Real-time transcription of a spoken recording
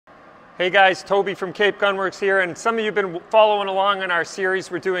Hey guys, Toby from Cape Gunworks here, and some of you have been following along in our series.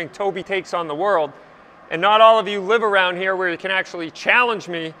 We're doing Toby Takes on the World, and not all of you live around here where you can actually challenge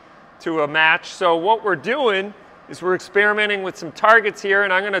me to a match. So what we're doing is we're experimenting with some targets here,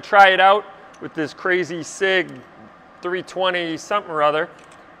 and I'm going to try it out with this crazy SIG 320 something or other,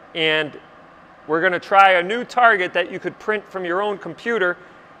 and we're going to try a new target that you could print from your own computer,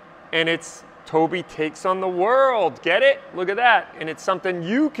 and it's Toby Takes on the World. Get it? Look at that. And it's something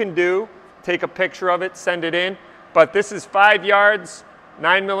you can do. Take a picture of it, send it in. But this is 5 yards,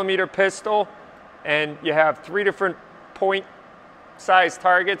 9mm pistol, and you have 3 different point size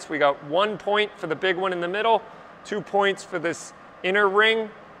targets. We got 1 point for the big one in the middle, 2 points for this inner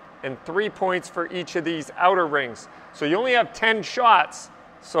ring, and 3 points for each of these outer rings. So you only have 10 shots.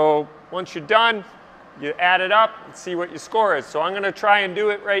 So once you're done, you add it up and see what your score is. So I'm going to try and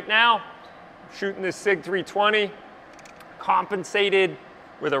do it right now. Shooting this SIG 320, compensated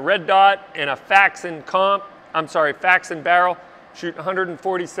with a red dot and a fax and barrel. Shooting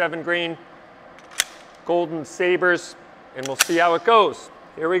 147 grain golden sabers, and we'll see how it goes.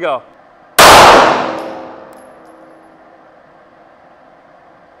 Here we go.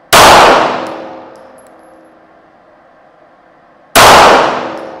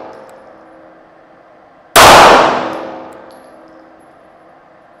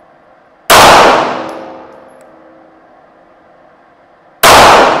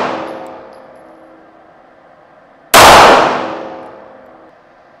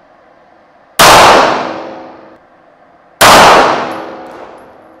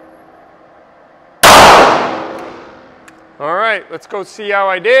 All right, let's go see how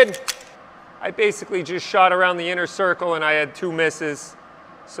I did. I basically just shot around the inner circle and I had 2 misses.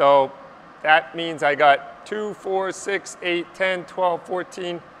 So that means I got 2, 4, 6, 8, 10, 12,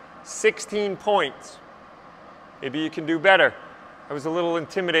 14, 16 points. Maybe you can do better. I was a little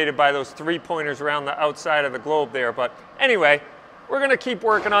intimidated by those 3-pointers around the outside of the globe there. But anyway, we're going to keep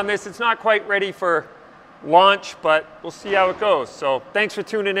working on this. It's not quite ready for launch, but we'll see how it goes. So thanks for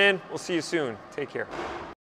tuning in. We'll see you soon. Take care.